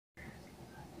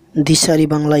দিশারি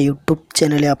Bangla YouTube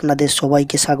চ্যানেলে আপনাদের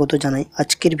সবাইকে স্বাগত জানাই।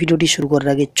 আজকের ভিডিওটি শুরু করার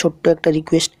আগে ছোট্ট একটা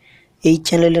রিকোয়েস্ট, এই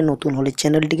চ্যানেলে নতুন হলে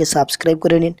চ্যানেলটিকে সাবস্ক্রাইব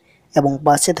করে নিন এবং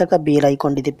পাশে থাকা বেল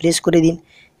আইকনটিতে প্রেস করে দিন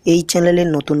এই চ্যানেলের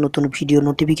নতুন নতুন ভিডিও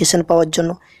নোটিফিকেশান পাওয়ার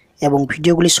জন্য এবং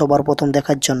ভিডিওগুলি সবার প্রথম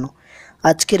দেখার জন্য।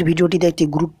 আজকের ভিডিওটিতে একটি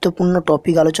গুরুত্বপূর্ণ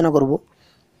টপিক আলোচনা করব,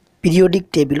 পিরিয়ডিক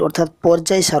টেবিল অর্থাৎ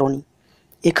পর্যায় সারণী।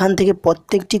 এখান থেকে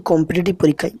প্রত্যেকটি কম্পিটিটিভ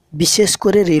পরীক্ষায়, বিশেষ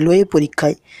করে রেলওয়ে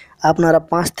পরীক্ষায় আপনারা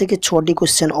 5 থেকে 6টি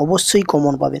কোশ্চেন অবশ্যই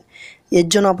কমন পাবেন। এর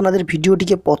জন্য আপনাদের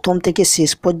ভিডিওটিকে প্রথম থেকে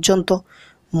শেষ পর্যন্ত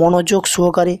মনোযোগ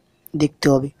সহকারে দেখতে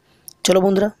হবে। চলো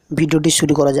বন্ধুরা, ভিডিওটি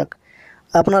শুরু করা যাক।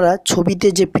 আপনারা ছবিতে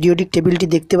যে পিরিয়ডিক টেবিলটি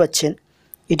দেখতে পাচ্ছেন,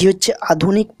 এটি হচ্ছে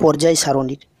আধুনিক পর্যায়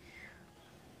সারণীর।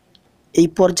 এই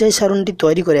পর্যায় সারণীটি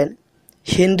তৈরি করেন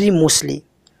হেনরি মোসলি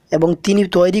এবং তিনি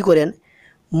তৈরি করেন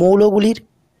মৌলগুলির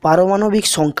পারমাণবিক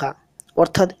সংখ্যা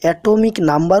অর্থাৎ অ্যাটমিক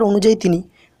নাম্বার অনুযায়ী তিনি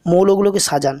মৌলগুলোকে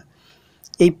সাজান।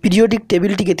 এই পিরিয়ডিক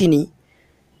টেবিলটিকে তিনি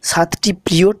 7টি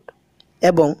পিরিয়ড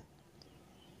এবং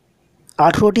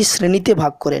 18টি শ্রেণীতে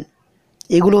ভাগ করেন।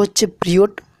 এগুলো হচ্ছে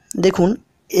পিরিয়ড। দেখুন,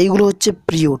 এইগুলো হচ্ছে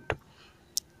পিরিয়ড,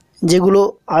 যেগুলো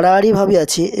আড়াআড়িভাবে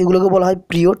আছে এগুলোকে বলা হয়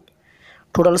পিরিয়ড।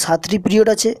 টোটাল 7টি পিরিয়ড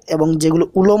আছে এবং যেগুলো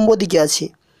উলম্ব দিকে আছে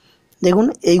দেখুন,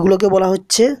 এইগুলোকে বলা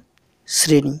হচ্ছে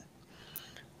শ্রেণী।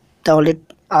 তাহলে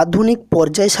আধুনিক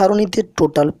পর্যায় সারণীতে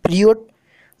টোটাল পিরিয়ড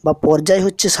বা পর্যায়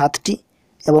হচ্ছে 7টি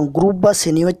এবং গ্রুপ বা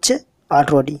শ্রেণী হচ্ছে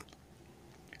 18টি।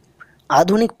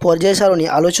 আধুনিক পর্যায় সারণী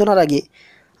আলোচনার আগে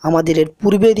আমাদের এর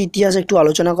পূর্বের ইতিহাস একটু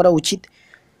আলোচনা করা উচিত।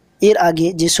 এর আগে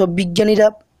যেসব বিজ্ঞানীরা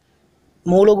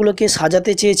মৌলগুলোকে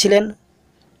সাজাতে চেয়েছিলেন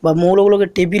বা মৌলগুলোকে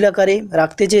টেবিল আকারে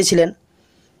রাখতে চেয়েছিলেন,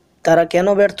 তারা কেন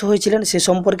ব্যর্থ হয়েছিলেন সে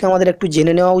সম্পর্কে আমাদের একটু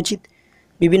জেনে নেওয়া উচিত।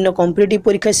 বিভিন্ন কম্পিটিটিভ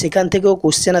পরীক্ষায় সেখান থেকেও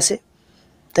কোশ্চেন আসে,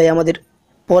 তাই আমাদের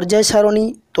পর্যায় সারণী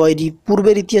তৈরির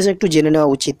পূর্বের ইতিহাস একটু জেনে নেওয়া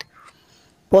উচিত।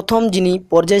 প্রথম যিনি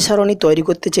পর্যায় সারণী তৈরি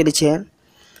করতে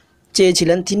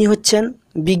চেয়েছিলেন তিনি হচ্ছেন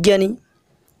বিজ্ঞানী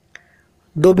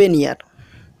ডোবেনিয়ার।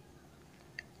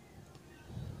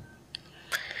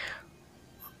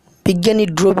 বিজ্ঞানী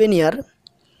ডোবেনিয়ার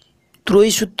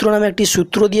ত্রয়ী সূত্র নামে একটি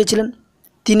সূত্র দিয়েছিলেন।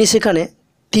 তিনি সেখানে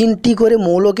 3টি করে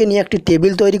মৌলকে নিয়ে একটি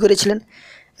টেবিল তৈরি করেছিলেন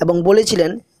এবং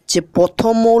বলেছিলেন যে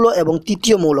প্রথম মৌল এবং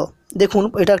তৃতীয় মৌল, দেখুন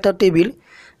এটা একটা টেবিল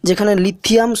যেখানে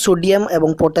লিথিয়াম, সোডিয়াম এবং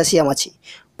পটাশিয়াম আছে।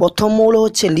 প্রথম মৌল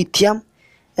হচ্ছে লিথিয়াম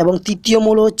এবং তৃতীয়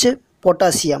মৌল হচ্ছে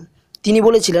পটাশিয়াম। তিনি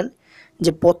বলেছিলেন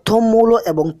যে প্রথম মৌল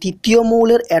এবং তৃতীয়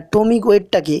মৌলের অ্যাটমিক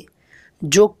ওয়েটটাকে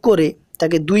যোগ করে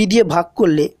তাকে 2 দিয়ে ভাগ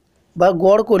করলে বা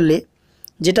গড় করলে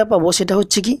যেটা পাবো সেটা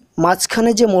হচ্ছে কি,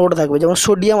 মাঝখানে যে মৌলটা থাকবে, যেমন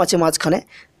সোডিয়াম আছে মাঝখানে,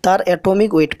 তার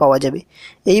অ্যাটমিক ওয়েট পাওয়া যাবে।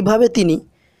 এইভাবে তিনি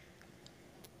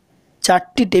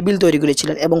 4টি টেবিল তৈরি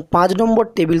করেছিলেন এবং 5 নম্বর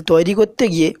টেবিল তৈরি করতে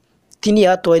গিয়ে তিনি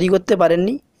আর তৈরি করতে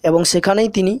পারেননি এবং সেখানেই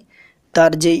তিনি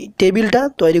তার যেই টেবিলটা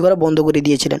তৈরি করা বন্ধ করে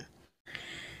দিয়েছিলেন।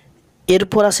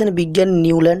 এরপর আসেন বিজ্ঞানী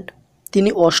নিউল্যান্ড। তিনি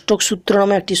অষ্টক সূত্র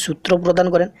নামে একটি সূত্র প্রদান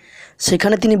করেন।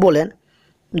 সেখানে তিনি বলেন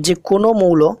যে কোনো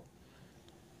মৌল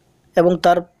এবং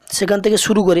তার সেখান থেকে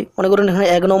শুরু করে মনে করেন এখানে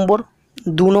 1 নম্বর,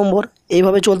 2 নম্বর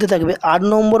এইভাবে চলতে থাকবে। 8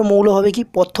 নম্বর মৌল হবে কি,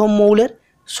 প্রথম মৌলের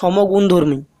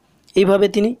সমগুণধর্মী। এইভাবে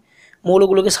তিনি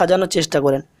মৌলগুলোকে সাজানোর চেষ্টা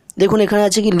করেন। দেখুন এখানে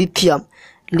আছে কি লিথিয়াম,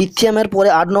 লিথিয়ামের পরে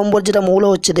 8 নম্বর যেটা মৌল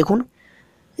হচ্ছে দেখুন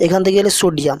এখান থেকে এলে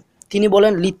সোডিয়াম। তিনি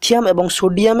বলেন লিথিয়াম এবং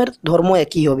সোডিয়ামের ধর্ম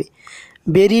একই হবে,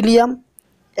 বেরিলিয়াম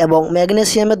এবং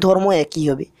ম্যাগনেসিয়ামের ধর্ম একই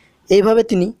হবে। এইভাবে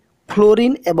তিনি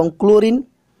ফ্লোরিন এবং ক্লোরিন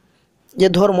যে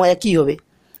ধর্ম একই হবে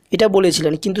এটা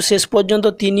বলেছিলেন, কিন্তু শেষ পর্যন্ত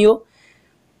তিনিও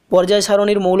পর্যায়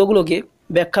সারণীর মৌলগুলোকে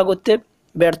ব্যাখ্যা করতে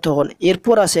ব্যর্থ হন।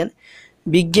 এরপর আসেন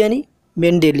বিজ্ঞানী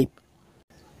মেন্ডেলিভ।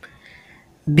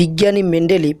 বিজ্ঞানী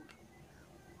মেন্ডেলিভ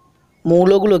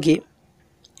মৌলগুলোকে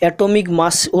অ্যাটমিক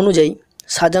মাস অনুযায়ী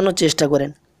সাজানোর চেষ্টা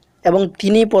করেন এবং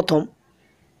তিনি প্রথম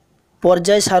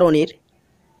পর্যায় সারণীর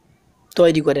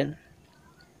তৈরি করেন।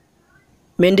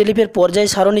 মেন্ডেলিভের পর্যায়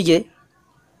সারণীকে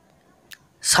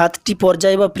 7টি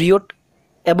পর্যায় বা পিরিয়ড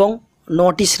এবং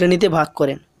 9টি শ্রেণীতে ভাগ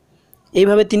করেন।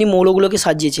 এইভাবে তিনি মৌলগুলোকে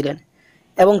সাজিয়েছিলেন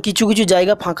এবং কিছু কিছু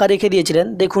জায়গা ফাঁকা রেখে দিয়েছিলেন।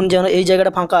 দেখুন যেন এই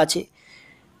জায়গাটা ফাঁকা আছে।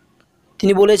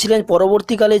 তিনি বলেছিলেন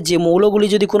পরবর্তীকালে যে মৌলগুলি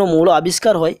যদি কোনো মৌল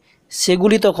আবিষ্কার হয়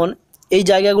সেগুলি তখন এই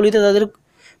জায়গাগুলিতে তাদের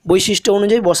বৈশিষ্ট্য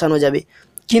অনুযায়ী বসানো যাবে।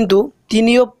 কিন্তু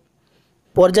তিনিও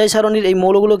পর্যায় সারণীর এই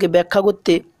মৌলগুলোকে ব্যাখ্যা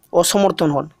করতে অসমর্থন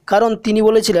হন, কারণ তিনি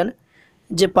বলেছিলেন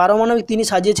যে পারমাণবিক, তিনি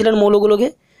সাজিয়েছিলেন মৌলগুলোকে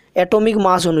অ্যাটমিক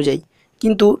মাস অনুযায়ী।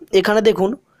 কিন্তু এখানে দেখুন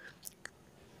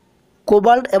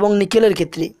কোবাল্ট এবং নিকেলের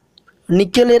ক্ষেত্রে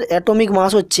নিকেলের অ্যাটমিক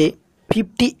মাস হচ্ছে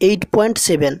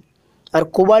 58.7 আর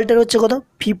কোবাল্টের হচ্ছে কত,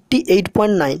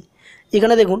 58.9।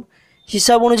 এখানে দেখুন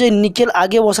হিসাব অনুযায়ী নিকেল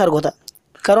আগে বসার কথা,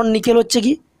 কারণ নিকেল হচ্ছে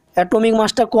কি অ্যাটমিক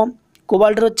মাসটা কম,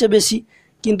 কোবাল্টের হচ্ছে বেশি,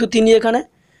 কিন্তু তিনি এখানে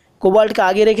কোবাল্টকে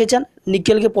আগে রেখেছেন,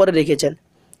 নিকেলকে পরে রেখেছেন।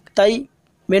 তাই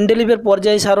মেন্ডেলিভের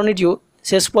পর্যায় সারণীটিও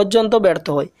শেষ পর্যন্ত ব্যর্থ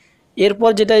হয়। এরপর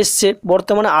যেটা এসছে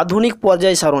বর্তমানে আধুনিক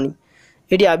পর্যায় সারণী,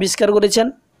 এটি আবিষ্কার করেছেন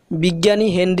বিজ্ঞানী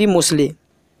হেনরি মোসলে।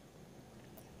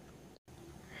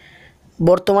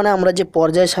 বর্তমানে আমরা যে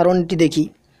পর্যায় সারণীটি দেখি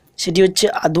সেটি হচ্ছে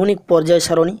আধুনিক পর্যায়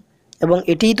সারণী এবং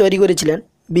এটিই তৈরি করেছিলেন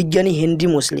বিজ্ঞানী হেনরি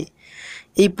মোসলে।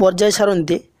 এই পর্যায়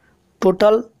সারণীতে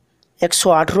টোটাল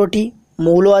 118টি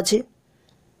মৌল আছে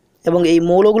এবং এই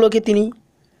মৌলগুলোকে তিনি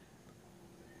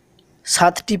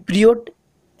 7টি পিরিয়ড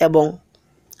এবং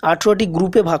 18টি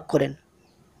গ্রুপে ভাগ করেন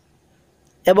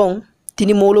এবং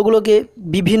তিনি মৌলগুলোকে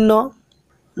বিভিন্ন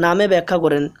নামে ব্যাখ্যা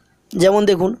করেন। যেমন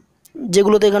দেখুন,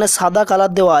 যেগুলোতে এখানে সাদা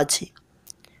কালার দেওয়া আছে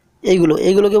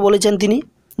এইগুলোকে বলেছেন তিনি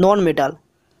নন মেটাল।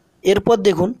 এরপর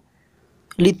দেখুন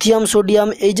লিথিয়াম, সোডিয়াম,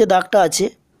 এই যে দাগটা আছে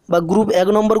বা গ্রুপ 1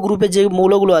 নম্বর গ্রুপে যে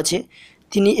মৌলগুলো আছে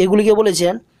তিনি এগুলিকে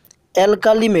বলেছেন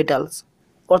অ্যালকালি মেটালস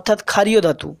অর্থাৎ ক্ষারীয়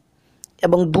ধাতু।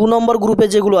 এবং 2 নম্বর গ্রুপে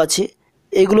যেগুলো আছে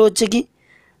এগুলো হচ্ছে কি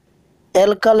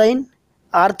অ্যালকালাইন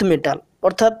আর্থ মেটাল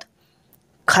অর্থাৎ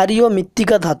ক্ষারীয়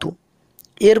মৃত্তিকা ধাতু।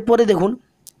 এরপরে দেখুন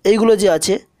এইগুলো যে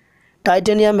আছে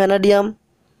টাইটানিয়াম, ভ্যানাডিয়াম,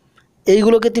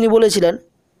 এইগুলোকে তিনি বলেছিলেন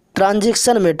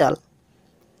ট্রানজিশন মেটাল।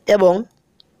 এবং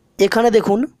এখানে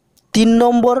দেখুন 3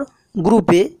 নম্বর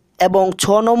গ্রুপে এবং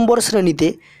 6 নম্বর শ্রেণীতে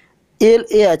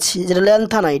LA আছে যেটা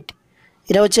ল্যান্থানাইট,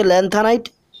 এটা হচ্ছে ল্যান্থানাইট।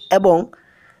 এবং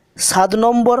 7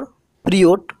 নম্বর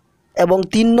পিরিয়ড এবং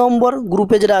 3 নম্বর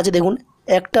গ্রুপে যেটা আছে দেখুন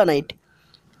অ্যাক্টানাইট,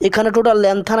 এখানে টোটাল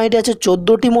ল্যান্থানাইটে আছে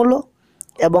 14টি মৌল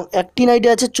এবং অ্যাক্টিনাইটে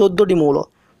আছে 14টি মৌল।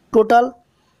 টোটাল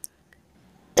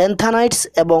অ্যান্থানাইটস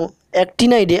এবং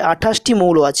অ্যাক্টিনাইটে 28টি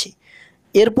মৌল আছে।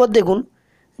 এরপর দেখুন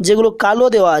যেগুলো কালো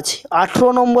দেওয়া আছে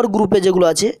 18 নম্বর গ্রুপে যেগুলো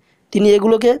আছে তিনি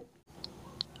এগুলোকে,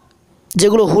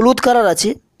 যেগুলো হলুদ কালার আছে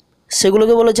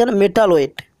সেগুলোকে বলেছেন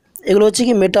মেটালয়েড। এগুলো হচ্ছে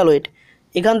কি মেটালয়েড।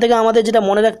 এখান থেকে আমাদের যেটা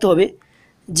মনে রাখতে হবে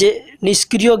যে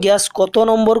নিষ্ক্রিয় গ্যাস কত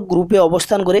নম্বর গ্রুপে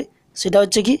অবস্থান করে, সেটা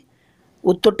হচ্ছে কি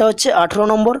উত্তরটা হচ্ছে 18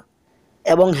 নম্বর।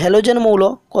 এবং হ্যালোজেন মৌল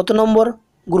কত নম্বর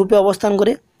গ্রুপে অবস্থান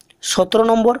করে, 17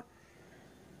 নম্বর।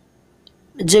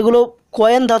 যেগুলো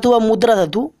কয়েন ধাতু বা মুদ্রা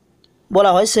ধাতু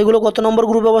বলা হয় সেগুলো কত নম্বর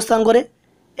গ্রুপে অবস্থান করে,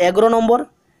 11 নম্বর।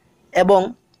 এবং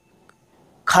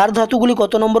ক্ষার ধাতুগুলি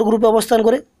কত নম্বর গ্রুপে অবস্থান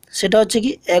করে, সেটা হচ্ছে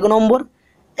কি 1 নম্বর।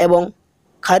 এবং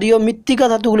ক্ষারীয় মৃত্তিকা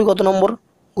ধাতুগুলি কত নম্বর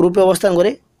গ্রুপে অবস্থান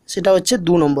করে, সেটা হচ্ছে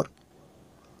 2 নম্বর।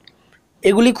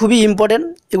 এগুলি খুবই ইম্পর্টেন্ট,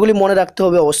 এগুলি মনে রাখতে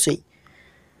হবে অবশ্যই।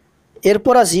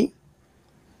 এরপর আসি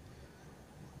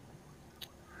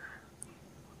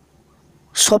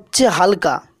সবচেয়ে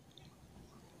হালকা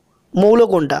মৌল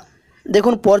কোনটা।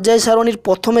 দেখুন পর্যায় সারণীর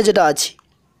প্রথমে যেটা আছে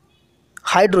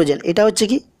হাইড্রোজেন, এটা হচ্ছে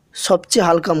কি সবচেয়ে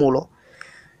হালকা মৌল।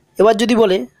 এবার যদি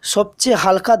বলে সবচেয়ে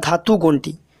হালকা ধাতু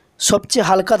কোনটি, সবচেয়ে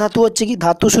হালকা ধাতু হচ্ছে কি,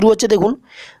 ধাতু শুরু হচ্ছে দেখুন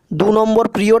 2 নম্বর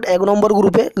পিরিয়ড 1 নম্বর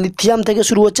গ্রুপে লিথিয়াম থেকে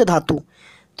শুরু হচ্ছে ধাতু,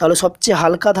 তাহলে সবচেয়ে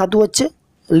হালকা ধাতু হচ্ছে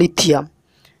লিথিয়াম।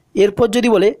 এরপর যদি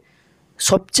বলে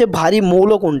সবচেয়ে ভারী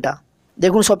মৌল কোনটা,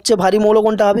 দেখুন সবচেয়ে ভারী মৌল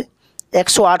কোনটা হবে,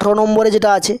 118 নম্বরে যেটা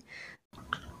আছে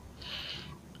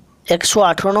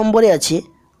 118 নম্বরে আছে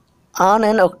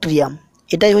আনঅ্যানঅক্ট্রিয়াম,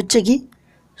 এটাই হচ্ছে কি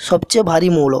সবচেয়ে ভারী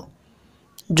মৌল।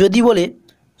 যদি বলে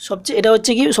এটা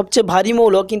হচ্ছে কি সবচেয়ে ভারী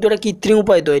মৌল কিন্তু এটা কৃত্রিম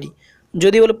উপায়ে তৈরি,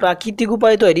 যদি বলে প্রাকৃতিক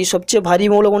উপায়ে তৈরি সবচেয়ে ভারী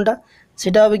মৌল কোনটা,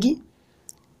 সেটা হবে কি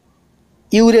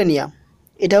ইউরেনিয়াম।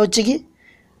 এটা হচ্ছে কি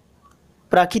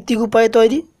প্রাকৃতিক উপায়ে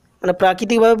তৈরি মানে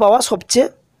প্রাকৃতিকভাবে পাওয়া সবচেয়ে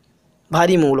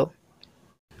ভারী মৌল।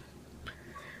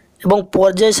 এবং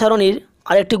পর্যায় সারণীর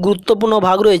আরেকটি গুরুত্বপূর্ণ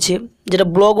ভাগ রয়েছে, যেটা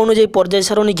ব্লক অনুযায়ী পর্যায়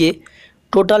সারণীকে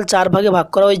টোটাল 4 ভাগে ভাগ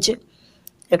করা হয়েছে।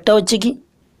 একটা হচ্ছে কি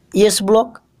এস ব্লক,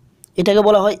 এটাকে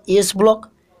বলা হয় এস ব্লক।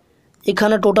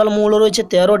 এখানে টোটাল মৌল রয়েছে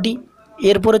 13টি।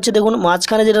 এরপর হচ্ছে দেখুন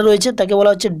মাঝখানে যেটা রয়েছে তাকে বলা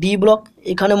হচ্ছে ডি ব্লক,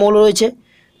 এখানে মৌল রয়েছে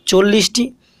 40টি।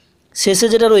 শেষে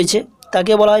যেটা রয়েছে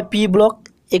তাকে বলা হয় পি ব্লক,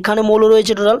 এখানে মৌল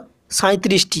রয়েছে টোটাল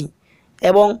 37টি।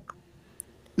 এবং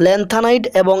ল্যান্থানাইট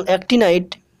এবং অ্যাক্টিনাইট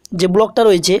যে ব্লকটা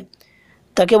রয়েছে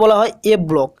তাকে বলা হয় এফ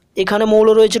ব্লক, এখানে মৌল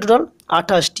রয়েছে টোটাল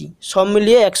 28টি, সব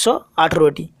মিলিয়ে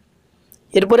 118টি।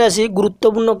 এরপরে আসি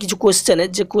গুরুত্বপূর্ণ কিছু কোশ্চেনে,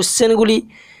 যে কোশ্চেনগুলি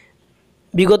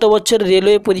বিগত বছর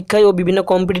রেলওয়ে পরীক্ষায় ও বিভিন্ন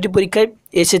কম্পিটিটিভ পরীক্ষায়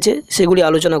এসেছে সেগুলি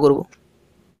আলোচনা করব।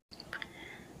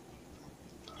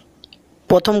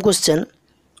 প্রথম কোশ্চেন,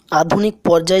 আধুনিক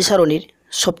পর্যায় সারণীর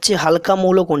সবচেয়ে হালকা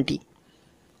মৌল কোনটি।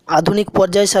 আধুনিক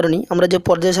পর্যায় সারণী, আমরা যে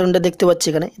পর্যায় সারণীটা দেখতে পাচ্ছি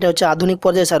এখানে এটা হচ্ছে আধুনিক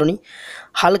পর্যায় সারণী।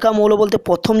 হালকা মৌল বলতে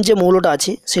প্রথম যে মৌলটা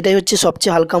আছে সেটাই হচ্ছে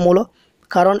সবচেয়ে হালকা মৌল,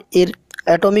 কারণ এর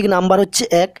অ্যাটমিক নাম্বার হচ্ছে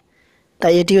 1,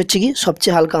 তাই এটি হচ্ছে কি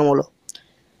সবচেয়ে হালকা মৌল।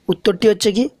 উত্তরটি হচ্ছে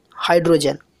কি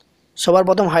হাইড্রোজেন, সবার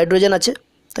প্রথম হাইড্রোজেন আছে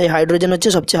তাই হাইড্রোজেন হচ্ছে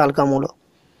সবচেয়ে হালকা মৌল।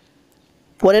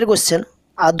 পরের কোশ্চেন,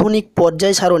 আধুনিক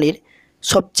পর্যায় সারণীর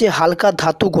সবচেয়ে হালকা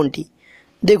ধাতু কোনটি।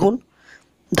 দেখুন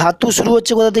ধাতু শুরু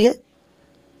হচ্ছে কোথা থেকে,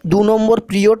 2 নম্বর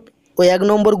পিরিয়ড ও 1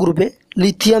 নম্বর গ্রুপে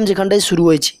লিথিয়াম যেখানটায় শুরু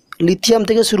হয়েছে, লিথিয়াম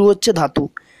থেকে শুরু হচ্ছে ধাতু,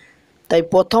 তাই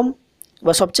প্রথম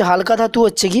বা সবচেয়ে হালকা ধাতু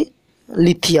হচ্ছে কি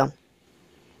লিথিয়াম।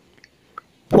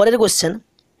 পরের কোশ্চেন,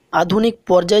 আধুনিক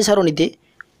পর্যায় সারণীতে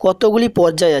কতগুলি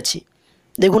পর্যায় আছে?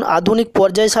 দেখুন আধুনিক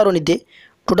পর্যায় সারণীতে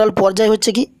টোটাল পর্যায় হচ্ছে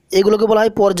কি, এগুলোকে বলা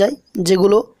হয় পর্যায়,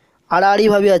 যেগুলো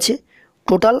আড়াআড়িভাবে আছে,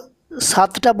 টোটাল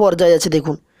 7টা পর্যায় আছে।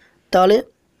 দেখুন তাহলে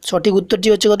সঠিক উত্তরটি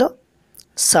হচ্ছে কত?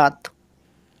 7।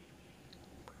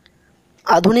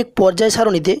 আধুনিক পর্যায়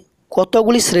সারণীতে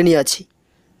কতগুলি শ্রেণী আছে?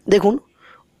 দেখুন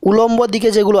উলম্ব দিকে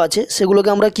যেগুলো আছে সেগুলোকে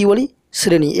আমরা কি বলি?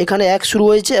 শ্রেণী। এখানে 1 শুরু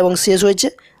হয়েছে এবং শেষ হয়েছে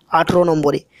 18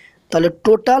 নম্বরে, তাহলে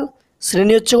টোটাল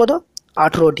শ্রেণী হচ্ছে কত?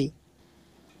 18টি।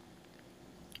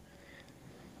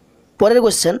 পরের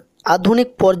কোশ্চেন, আধুনিক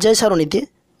পর্যায় সারণীতে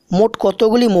মোট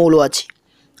কতগুলি মৌল আছে?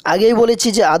 আগেই বলেছি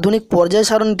যে আধুনিক পর্যায়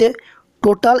সারণীতে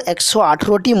টোটাল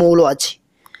 118টি মৌল আছে,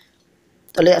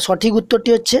 তাহলে সঠিক উত্তরটি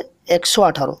হচ্ছে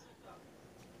 118।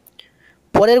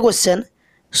 পরের কোশ্চেন,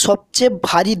 সবচেয়ে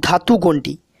ভারী ধাতু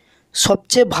কোনটি?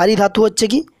 সবচেয়ে ভারী ধাতু হচ্ছে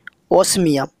কি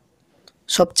অসমিয়াম,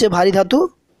 সবচেয়ে ভারী ধাতু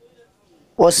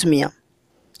অসমিয়াম,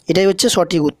 এটাই হচ্ছে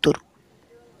সঠিক উত্তর।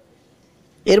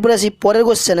 এরপরে আসি পরের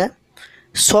কোশ্চেনে,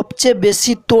 সবচেয়ে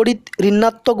বেশি তড়িৎ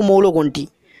ঋণাত্মক মৌল কোনটি?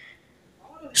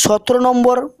 17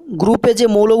 নম্বর গ্রুপে যে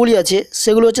মৌলগুলি আছে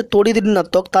সেগুলো হচ্ছে তড়িৎ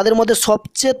ঋণাত্মক, তাদের মধ্যে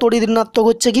সবচেয়ে তড়িৎ ঋণাত্মক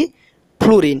হচ্ছে কি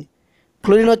ফ্লুরিন।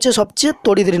 ফ্লুরিন হচ্ছে সবচেয়ে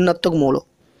তড়িৎ ঋণাত্মক মৌল।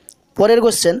 পরের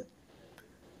কোশ্চেন,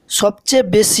 সবচেয়ে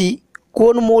বেশি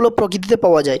কোন মৌল প্রকৃতিতে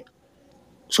পাওয়া যায়?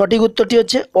 সঠিক উত্তরটি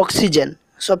হচ্ছে অক্সিজেন,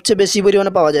 সবচেয়ে বেশি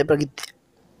পরিমাণে পাওয়া যায় প্রকৃতিতে।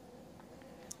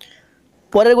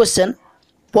 পরের কোশ্চেন,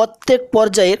 প্রত্যেক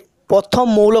পর্যায়ের প্রথম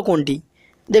মৌল কোনটি?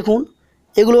 দেখুন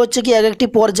এগুলো হচ্ছে কি এক একটি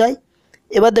পর্যায়।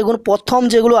 এবার দেখুন প্রথম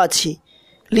যেগুলো আছে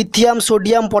লিথিয়াম,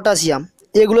 সোডিয়াম, পটাশিয়াম,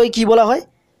 এগুলোই কি বলা হয়?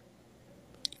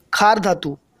 ক্ষার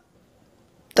ধাতু।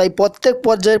 তাই প্রত্যেক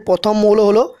পর্যায়ের প্রথম মৌল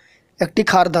হলো একটি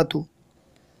ক্ষার ধাতু।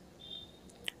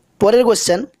 পরের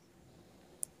কোশ্চেন,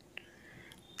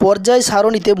 পর্যায়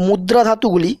সারণীতে মুদ্রা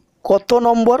ধাতুগুলি কত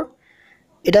নম্বর,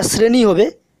 এটা শ্রেণী হবে,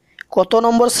 কত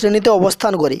নম্বর শ্রেণীতে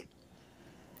অবস্থান করে?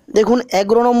 দেখুন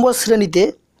 11 নম্বর শ্রেণীতে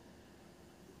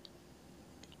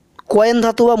কয়েন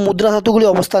ধাতু বা মুদ্রা ধাতুগুলি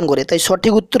অবস্থান করে, তাই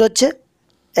সঠিক উত্তর হচ্ছে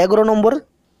 11 নম্বর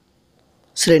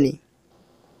শ্রেণী।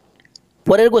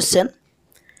 পরের কোশ্চেন,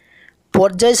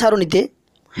 পর্যায় সারণীতে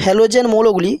হ্যালোজেন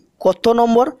মৌলগুলি কত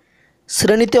নম্বর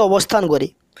শ্রেণীতে অবস্থান করে?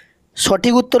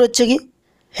 সঠিক উত্তর হচ্ছে কি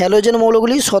হ্যালোজেন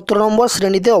মৌলগুলি 17 নম্বর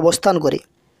শ্রেণীতে অবস্থান করে,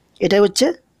 এটাই হচ্ছে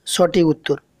সঠিক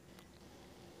উত্তর।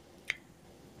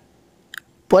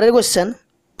 পরের কোশ্চেন,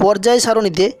 পর্যায়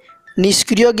সারণীতে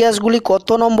নিষ্ক্রিয় গ্যাসগুলি কত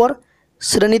নম্বর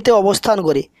শ্রেণীতে অবস্থান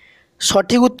করে?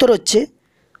 সঠিক উত্তর হচ্ছে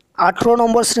 18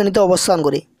 নম্বর শ্রেণীতে অবস্থান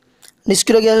করে।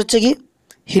 নিষ্ক্রিয় গ্যাস হচ্ছে কি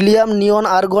হিলিয়াম, নিয়ন,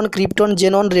 আর্গন, ক্রিপ্টন,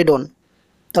 জেনন, রেডন,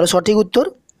 তাহলে সঠিক উত্তর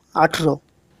 18।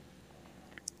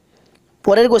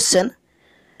 পরের কোশ্চেন,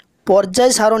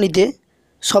 পর্যায় সারণীতে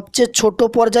সবচেয়ে ছোট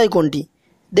পর্যায় কোনটি?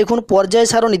 দেখুন পর্যায়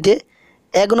সারণীতে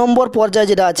 1 নম্বর পর্যায়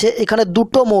যেটা আছে এখানে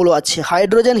 2টো মৌল আছে,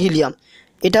 হাইড্রোজেন, হিলিয়াম,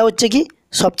 এটা হচ্ছে কি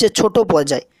সবচেয়ে ছোট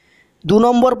পর্যায়। 2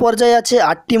 নম্বর পর্যায়ে আছে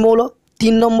 8টি মৌল,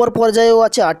 3 নম্বর পর্যায়েও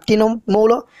আছে 8টি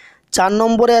মৌল, 4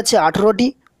 নম্বরে আছে 18টি,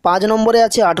 5 নম্বরে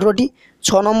আছে 18টি,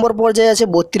 6 নম্বর পর্যায়ে আছে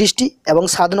 32টি এবং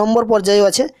 7 নম্বর পর্যায়েও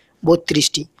আছে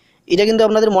 32টি। এটা কিন্তু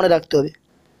আপনাদের মনে রাখতে হবে।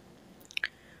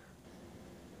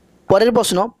 পরের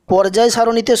প্রশ্ন, পর্যায়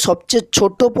সারণীতে সবচেয়ে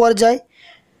ছোট পর্যায়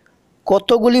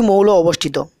কতগুলি মৌল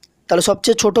অবস্থিত? তাহলে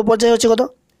সবচেয়ে ছোট পর্যায় হচ্ছে কত?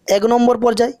 1 নম্বর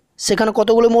পর্যায়, সেখানে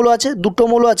কতগুলো মৌল আছে? 2টো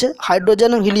মৌল আছে,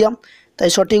 হাইড্রোজেন, হিলিয়াম, তাই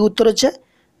সঠিক উত্তর হচ্ছে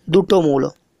 2টো মৌল।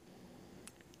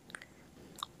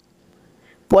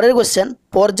 পরের কোশ্চেন,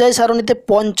 পর্যায় সারণীতে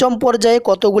পঞ্চম পর্যায়ে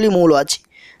কতগুলি মৌল আছে?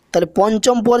 তাহলে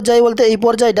পঞ্চম পর্যায় বলতে এই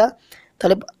পর্যায়টা,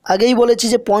 তাহলে আগেই বলেছি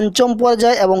যে পঞ্চম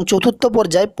পর্যায় এবং চতুর্থ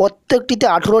পর্যায় প্রত্যেকটিতে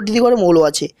 18টি করে মৌল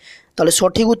আছে, তাহলে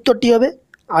সঠিক উত্তরটি হবে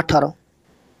 18।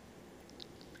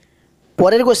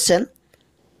 পরের কোশ্চেন,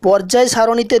 পর্যায়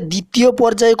সারণীতে দ্বিতীয়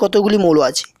পর্যায়ে কতগুলি মৌল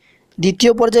আছে?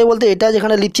 দ্বিতীয় পর্যায় বলতে এটা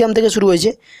যেখানে লিথিয়াম থেকে শুরু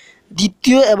হয়েছে,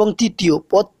 দ্বিতীয় এবং তৃতীয়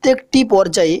প্রত্যেকটি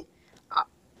পর্যায়ে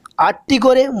 8টি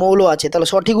করে মৌল আছে, তাহলে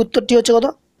সঠিক উত্তরটি হচ্ছে কত?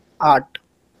 8।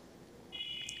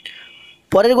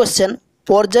 পরের কোশ্চেন,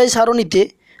 পর্যায় সারণীতে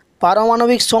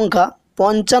পারমাণবিক সংখ্যা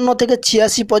 55 থেকে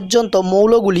 86 পর্যন্ত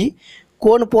মৌলগুলি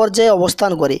কোন পর্যায়ে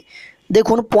অবস্থান করে?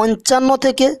 দেখুন 55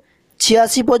 থেকে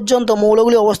 86 পর্যন্ত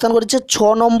মৌলগুলি অবস্থান করেছে 6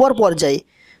 নম্বর পর্যায়ে,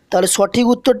 তাহলে সঠিক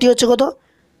উত্তরটি হচ্ছে কত?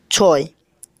 6।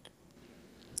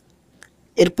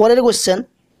 এর পরের কোশ্চেন,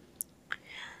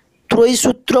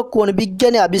 ত্রয়ীসূত্র কোন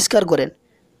বিজ্ঞানী আবিষ্কার করেন?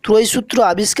 ত্রয়ীসূত্র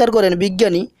আবিষ্কার করেন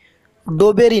বিজ্ঞানী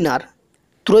ডোবেরিনার।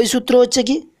 ত্রয়ীসূত্র হচ্ছে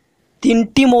কি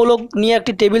 3টি মৌল নিয়ে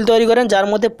একটি টেবিল তৈরি করেন, যার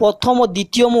মধ্যে প্রথম ও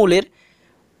দ্বিতীয় মৌলের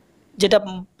যেটা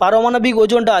পারমাণবিক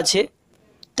ওজনটা আছে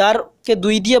তারকে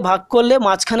 2 দিয়ে ভাগ করলে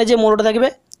মাঝখানে যে মৌলটা থাকবে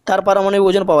তার পারমাণবিক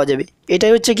ওজন পাওয়া যাবে।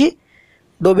 এটাই হচ্ছে কি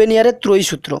ডোবেনিয়ারের ত্রয়ী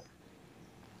সূত্র।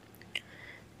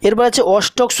 এরপর আছে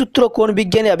অষ্টক সূত্র কোন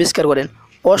বিজ্ঞানী আবিষ্কার করেন?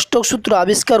 অষ্টক সূত্র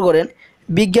আবিষ্কার করেন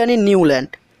বিজ্ঞানী নিউল্যান্ড।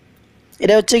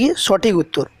 এটা হচ্ছে কি সঠিক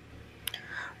উত্তর।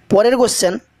 পরের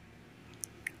কোশ্চেন,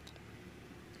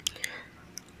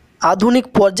 আধুনিক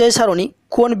পর্যায় সারণী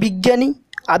কোন বিজ্ঞানী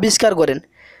আবিষ্কার করেন?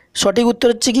 সঠিক উত্তর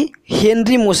হচ্ছে কি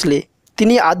হেনরি মোসলে,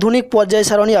 তিনি আধুনিক পর্যায়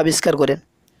সারণী আবিষ্কার করেন।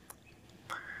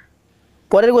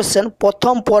 পরের কোশ্চেন,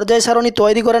 প্রথম পর্যায় সারণী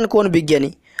তৈরি করেন কোন বিজ্ঞানী?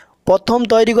 প্রথম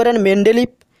তৈরি করেন মেন্ডেলিভ,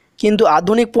 কিন্তু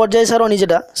আধুনিক পর্যায় সারণী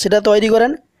সেটা তৈরি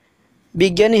করেন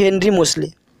বিজ্ঞানী হেনরি মোসলে।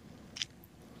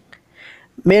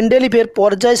 মেন্ডেলিভের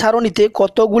পর্যায় সারণীতে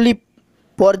কতগুলি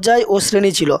পর্যায় ও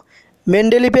শ্রেণী ছিল?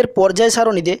 মেন্ডেলিভের পর্যায়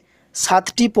সারণীতে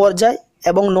 7টি পর্যায়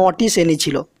এবং 9টি শ্রেণী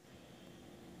ছিল।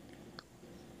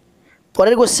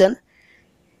 পরের কোশ্চেন,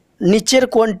 নিচের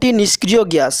কোনটি নিষ্ক্রিয়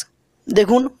গ্যাস?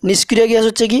 দেখুন নিষ্ক্রিয় গ্যাস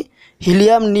হচ্ছে কি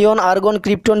হিলিয়াম, নিয়ন, আর্গন,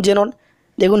 ক্রিপ্টন, জেনন।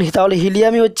 দেখুন তাহলে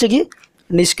হিলিয়ামই হচ্ছে কি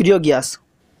নিষ্ক্রিয় গ্যাস।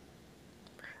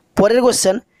 পরের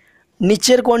কোশ্চেন,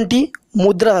 নিচের কোনটি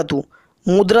মুদ্রা ধাতু?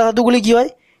 মুদ্রা ধাতুগুলি কী হয়?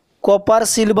 কপার,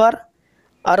 সিলভার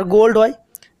আর গোল্ড হয়।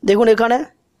 দেখুন এখানে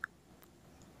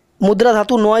মুদ্রা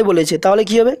ধাতু নয় বলেছে, তাহলে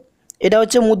কী হবে? এটা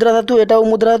হচ্ছে মুদ্রা ধাতু, এটাও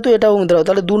মুদ্রা ধাতু, এটাও মুদ্রা ধাতু,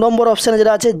 তাহলে 2 নম্বর অপশানে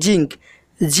যেটা আছে জিঙ্ক,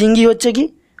 জিঙ্কই হচ্ছে কি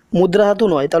মুদ্রা ধাতু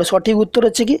নয়, তাহলে সঠিক উত্তর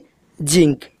হচ্ছে কি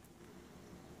জিঙ্ক।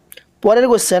 পরের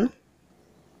কোশ্চেন,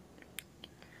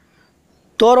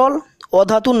 তরল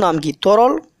অধাতুর নাম কি?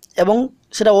 তরল এবং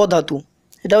সেটা অধাতু,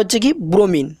 এটা হচ্ছে কি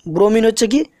ব্রোমিন। ব্রোমিন হচ্ছে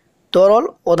কি তরল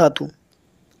অধাতু।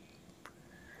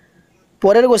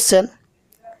 পরের কোশ্চেন,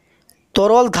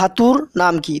 তরল ধাতুর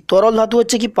নাম কি? তরল ধাতু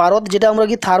হচ্ছে কি পারদ, যেটা আমরা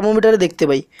কি থার্মোমিটারে দেখতে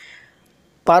পাই।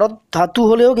 পারদ ধাতু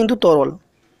হলেও কিন্তু তরল।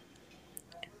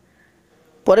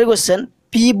 পরের কোশ্চেন,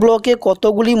 পি ব্লকে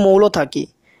কতগুলি মৌল থাকে?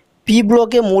 পি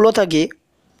ব্লকে মৌল থাকে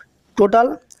টোটাল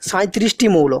 37টি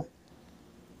মৌল।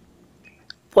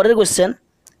 পরের কোশ্চেন,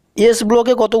 এস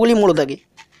ব্লকে কতগুলি মৌল থাকে?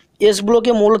 এস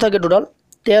ব্লকে মৌল থাকে টোটাল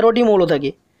 13টি মৌল থাকে।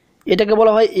 এটাকে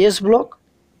বলা হয় এস ব্লক,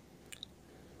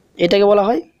 এটাকে বলা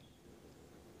হয়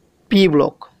পি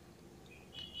ব্লক।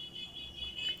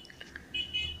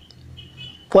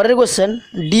 পরের কোশ্চেন,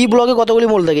 ডি ব্লকে কতগুলি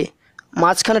মৌল থাকে?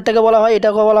 মাঝখানেরটাকে বলা হয়,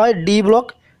 এটাকে বলা হয় ডি ব্লক।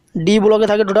 ডি ব্লকে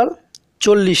থাকে টোটাল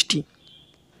 40টি।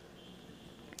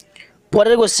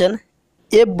 পরের question,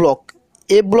 F block.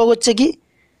 F block হচ্ছে কি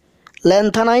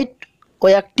ল্যান্থানাইট ও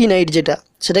অ্যাক্টিনাইট,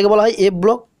 সেটাকে বলা হয় এফ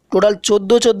ব্লক। টোটাল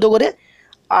 14 করে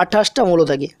 28টা মৌল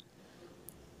থাকে।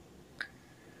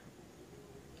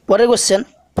 পরের কোশ্চেন,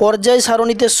 পর্যায়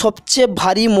সারণীতে সবচেয়ে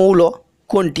ভারী মৌল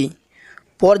কোনটি?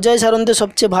 পর্যায় সারণীতে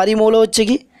সবচেয়ে ভারী মৌল হচ্ছে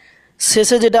কি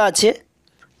শেষে যেটা আছে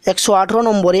 118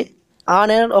 নম্বরে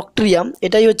অক্ট্রিয়াম,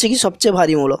 এটাই হচ্ছে কি সবচেয়ে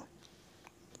ভারী মৌল।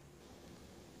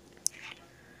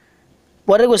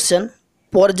 পরের কোশ্চেন,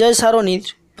 পর্যায় সারণীর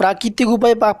প্রাকৃতিক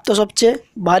উপায়ে প্রাপ্ত সবচেয়ে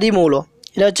ভারী মৌল,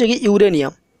 এটা হচ্ছে কি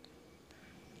ইউরেনিয়াম।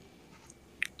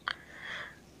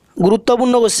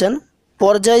 গুরুত্বপূর্ণ কোশ্চেন,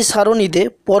 পর্যায় সারণীতে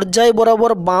পর্যায়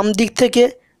বরাবর বাম দিক থেকে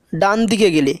ডান দিকে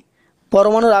গেলে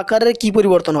পরমাণুর আকারের কী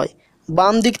পরিবর্তন হয়?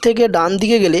 বাম দিক থেকে ডান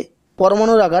দিকে গেলে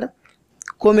পরমাণুর আকার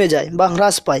কমে যায় বা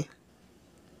হ্রাস পায়।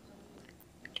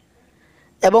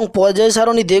 এবং পর্যায়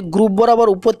সারণীতে গ্রুপ বরাবর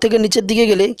উপর থেকে নিচের দিকে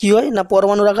গেলে কি হয় না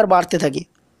পরমাণুর আকার বাড়তে থাকে।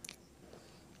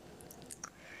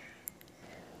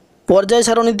 পর্যায়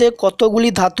সারণীতে কতগুলি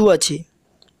ধাতু আছে?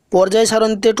 পর্যায়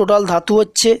সারণীতে টোটাল ধাতু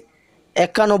হচ্ছে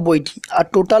 91টি আর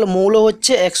টোটাল মৌল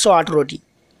হচ্ছে 118টি।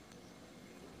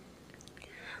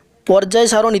 পর্যায়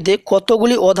সারণীতে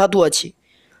কতগুলি অধাতু আছে?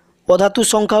 অধাতুর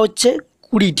সংখ্যা হচ্ছে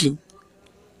 20টি।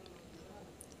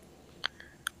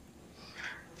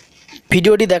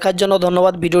 ভিডিওটি দেখার জন্য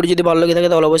ধন্যবাদ। ভিডিওটি যদি ভালো লেগে থাকে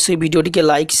তাহলে অবশ্যই ভিডিওটিকে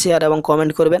লাইক, শেয়ার এবং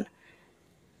কমেন্ট করবেন।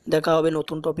 দেখা হবে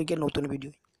নতুন টপিকে নতুন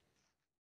ভিডিও।